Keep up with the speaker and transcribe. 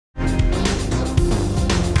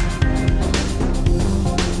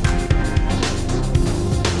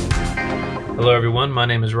Hello everyone, my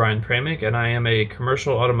name is Ryan Pramik and I am a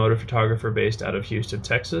commercial automotive photographer based out of Houston,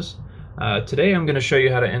 Texas. Today I'm going to show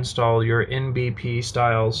you how to install your NBP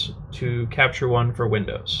styles to Capture One for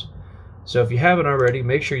Windows. So if you haven't already,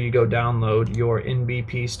 make sure you go download your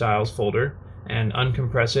NBP styles folder and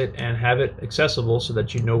uncompress it and have it accessible so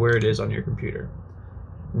that you know where it is on your computer.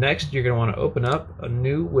 Next, you're going to want to open up a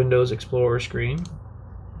new Windows Explorer screen.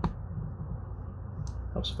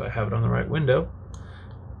 Helps if I have it on the right window.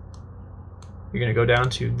 You're going to go down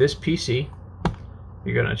to this PC.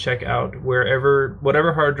 You're going to check out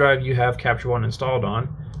whatever hard drive you have Capture One installed on.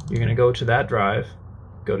 You're going to go to that drive,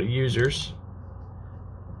 go to Users,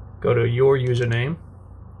 go to your username,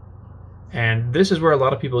 and this is where a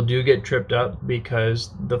lot of people do get tripped up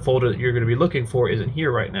because the folder that you're going to be looking for isn't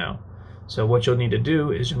here right now. So what you'll need to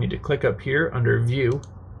do is you'll need to click up here under View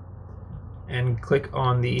and click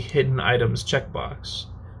on the Hidden Items checkbox.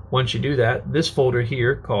 Once you do that, this folder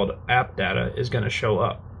here called App Data is going to show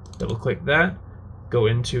up. Double click that, go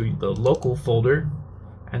into the local folder,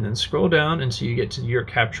 and then scroll down until you get to your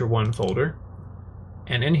Capture One folder.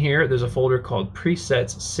 And in here, there's a folder called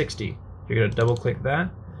Presets 60. You're going to double click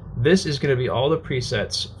that. This is going to be all the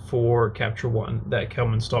presets for Capture One that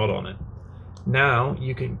come installed on it. Now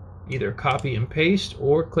you can either copy and paste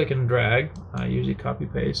or click and drag. I usually copy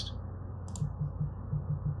paste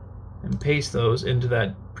and paste those into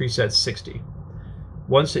that preset 60.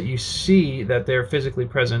 Once that you see that they're physically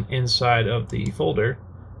present inside of the folder,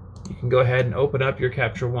 you can go ahead and open up your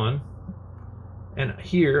Capture One, and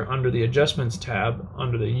here under the Adjustments tab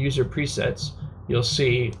under the User Presets, you'll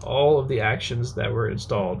see all of the actions that were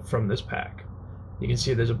installed from this pack. You can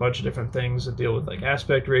see there's a bunch of different things that deal with like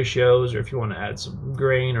aspect ratios, or if you want to add some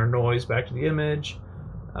grain or noise back to the image.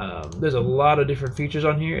 There's a lot of different features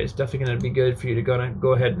on here. It's definitely going to be good for you to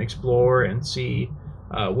go ahead and explore and see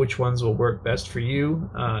which ones will work best for you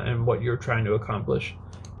and what you're trying to accomplish.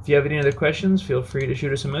 If you have any other questions, feel free to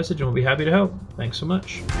shoot us a message and we'll be happy to help. Thanks so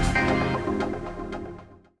much.